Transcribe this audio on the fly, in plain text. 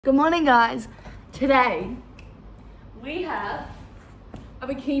Good morning, guys. Today we have a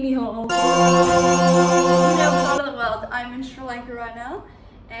bikini haul. The other side of the world. I'm in Sri Lanka right now,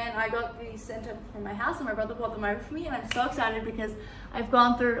 and I got these sent over from my house, and my brother brought them over for me, and I'm so excited because I've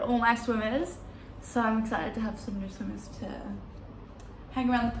gone through all my swimmers, so I'm excited to have some new swimmers to hang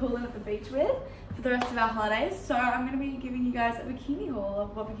around the pool and at the beach with for the rest of our holidays. So I'm going to be giving you guys a bikini haul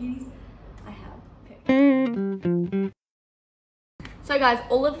of what bikinis I have picked. So guys,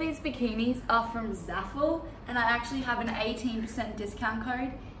 all of these bikinis are from Zaful, and I actually have an 18% discount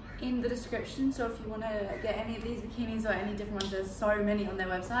code in the description. So if you want to get any of these bikinis or any different ones, there's so many on their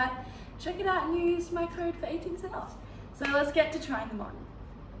website. Check it out and use my code for 18% off. So let's get to trying them on.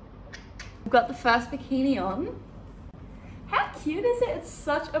 I've got the first bikini on. How cute is it? It's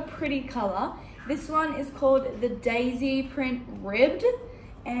such a pretty color. This one is called the Daisy Print Ribbed,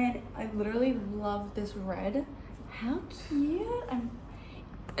 and I literally love this red. How cute.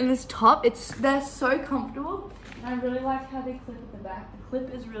 And this top, they're so comfortable, and I really like how they clip at the back. The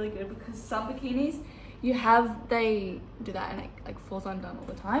clip is really good because some bikinis they do that and it like falls undone all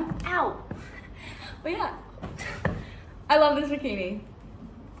the time. Ow! But yeah, I love this bikini,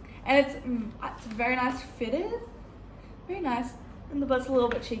 and it's very nice fitted, very nice, and the butt's a little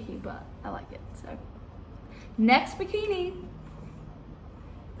bit cheeky, but I like it. So next bikini.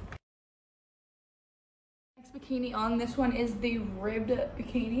 Bikini on. This one is the ribbed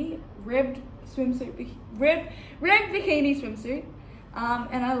bikini, ribbed swimsuit, ribbed bikini swimsuit,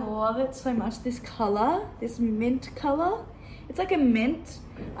 and I love it so much. This color, this mint color, it's like a mint.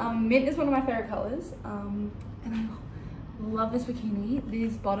 Mint is one of my favorite colors, and I love this bikini.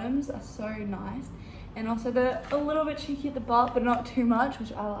 These bottoms are so nice, and also they're a little bit cheeky at the butt, but not too much,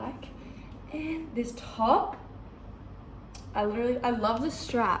 which I like. And this top, I love the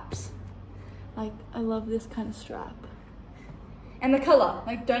straps. Like, I love this kind of strap. And the color,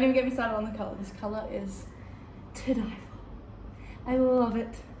 like, don't even get me started on the color. This color is to die for. I love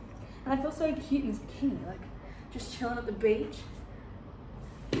it. And I feel so cute in this bikini, like, just chilling at the beach.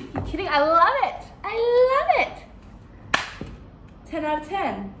 You're kidding? I love it. I love it. 10 out of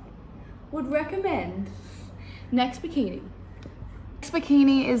 10. Would recommend. Next bikini. Next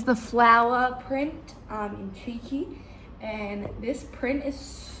bikini is the flower print in cheeky. And this print is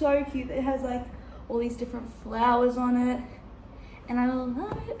so cute. It has like all these different flowers on it, and I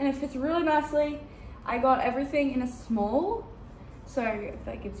love it, and it fits really nicely. I got everything in a small, so if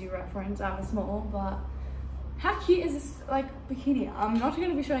that gives you reference, I'm a small. But how cute is this like bikini? I'm not going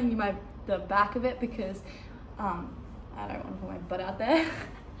to be showing you the back of it because I don't want to put my butt out there.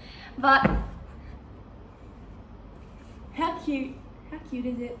 But how cute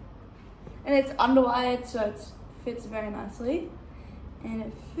is it? And it's underwired, so it fits very nicely, and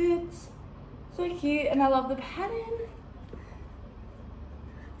it fits so cute, and I love the pattern.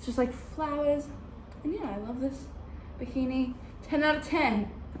 It's just like flowers, and yeah, I love this bikini. 10 out of 10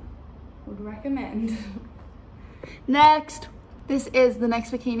 would recommend. Next, this is the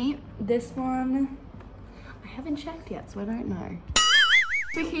next bikini. This one I haven't checked yet, so I don't know.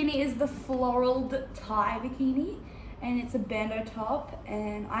 This bikini is the floral tie bikini, and it's a bandeau top,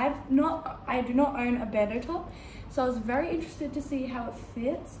 and I do not own a bandeau top, so I was very interested to see how it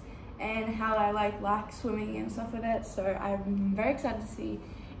fits and how I like swimming and stuff with it. So I'm very excited to see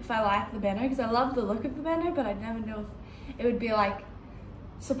if I like the bandeau, because I love the look of the bandeau, but I never know if it would be like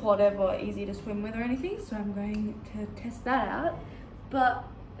supportive or easy to swim with or anything. So I'm going to test that out. But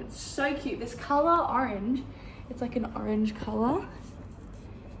it's so cute. This color, orange, it's like an orange color.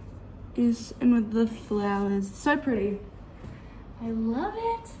 And with the flowers, so pretty. I love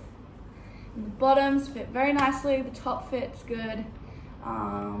it. And the bottoms fit very nicely, the top fits good,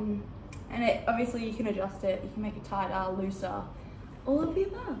 and it obviously you can adjust it, you can make it tighter, looser, all of the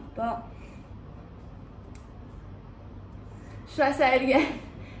above. But should I say it again?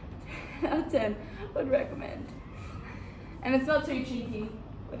 10 out of 10 would recommend. And it's not too cheeky,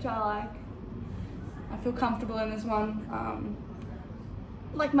 which I like. I feel comfortable in this one.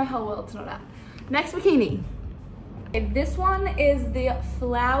 Like my whole world's not out. Next bikini. This one is the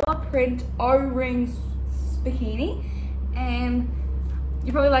flower print O-ring bikini, and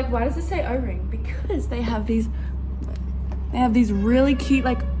you're probably like, why does it say O-ring? Because they have these really cute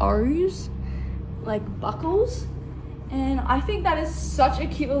like O's, like buckles, and I think that is such a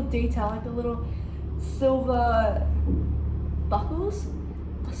cute little detail, like the little silver buckles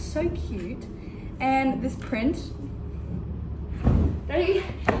are so cute. And this print,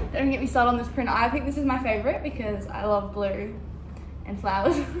 don't get me started on this print. I think this is my favorite because I love blue and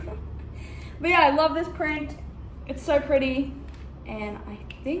flowers. But yeah, I love this print. It's so pretty, and I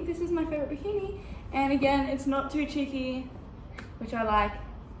think this is my favorite bikini. And again, it's not too cheeky, which I like.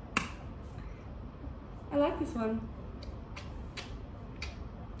 I like this one.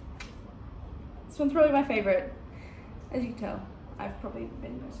 This one's probably my favorite. As you can tell, I've probably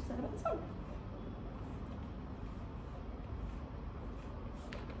been most excited about this one.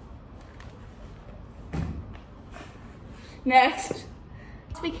 Next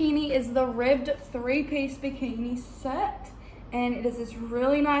bikini is the ribbed 3-piece bikini set, and it is this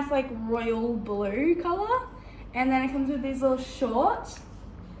really nice like royal blue color, and then it comes with these little shorts,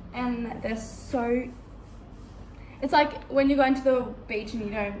 and they're so, it's like when you're going to the beach and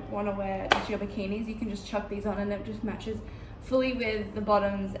you don't want to wear just your bikinis, you can just chuck these on and it just matches fully with the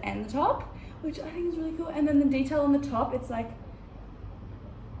bottoms and the top, which I think is really cool. And then the detail on the top, it's like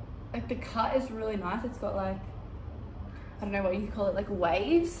the cut is really nice. It's got like, I don't know what you call it, like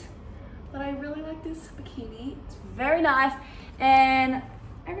waves. But I really like this bikini. It's very nice and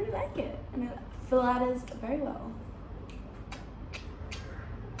I really like it. And it flatters very well.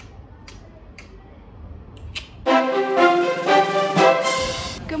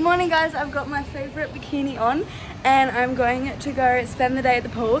 Good morning guys, I've got my favorite bikini on and I'm going to go spend the day at the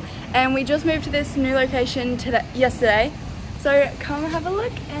pool. And we just moved to this new location yesterday. So come have a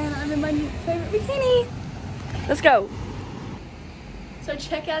look, and I'm in my favorite bikini. Let's go. So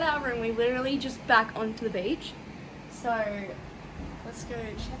check out our room. We literally just back onto the beach. So let's go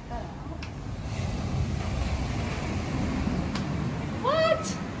check that out. What?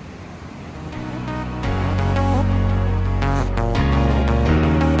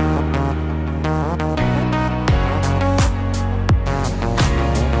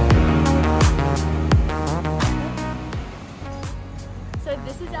 So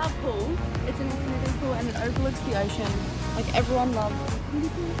this is our pool. It's an infinity pool and it overlooks the ocean. Like everyone loves infinity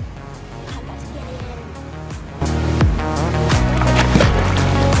pools. Let's get in.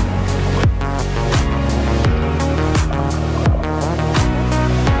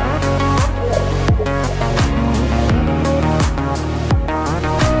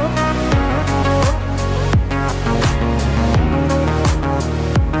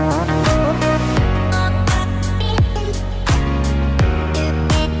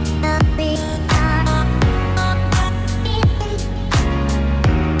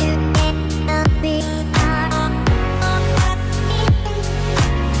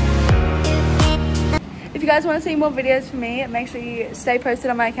 If you guys want to see more videos from me, make sure you stay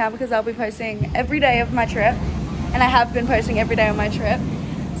posted on my account because I'll be posting every day of my trip, and I have been posting every day on my trip.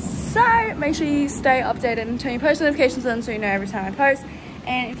 So make sure you stay updated and turn your post notifications on so you know every time I post.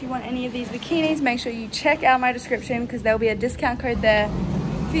 And if you want any of these bikinis, make sure you check out my description because there'll be a discount code there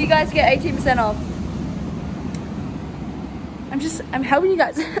for you guys to get 18% off. I'm helping you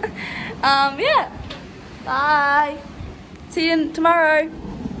guys. Yeah. Bye. See you tomorrow.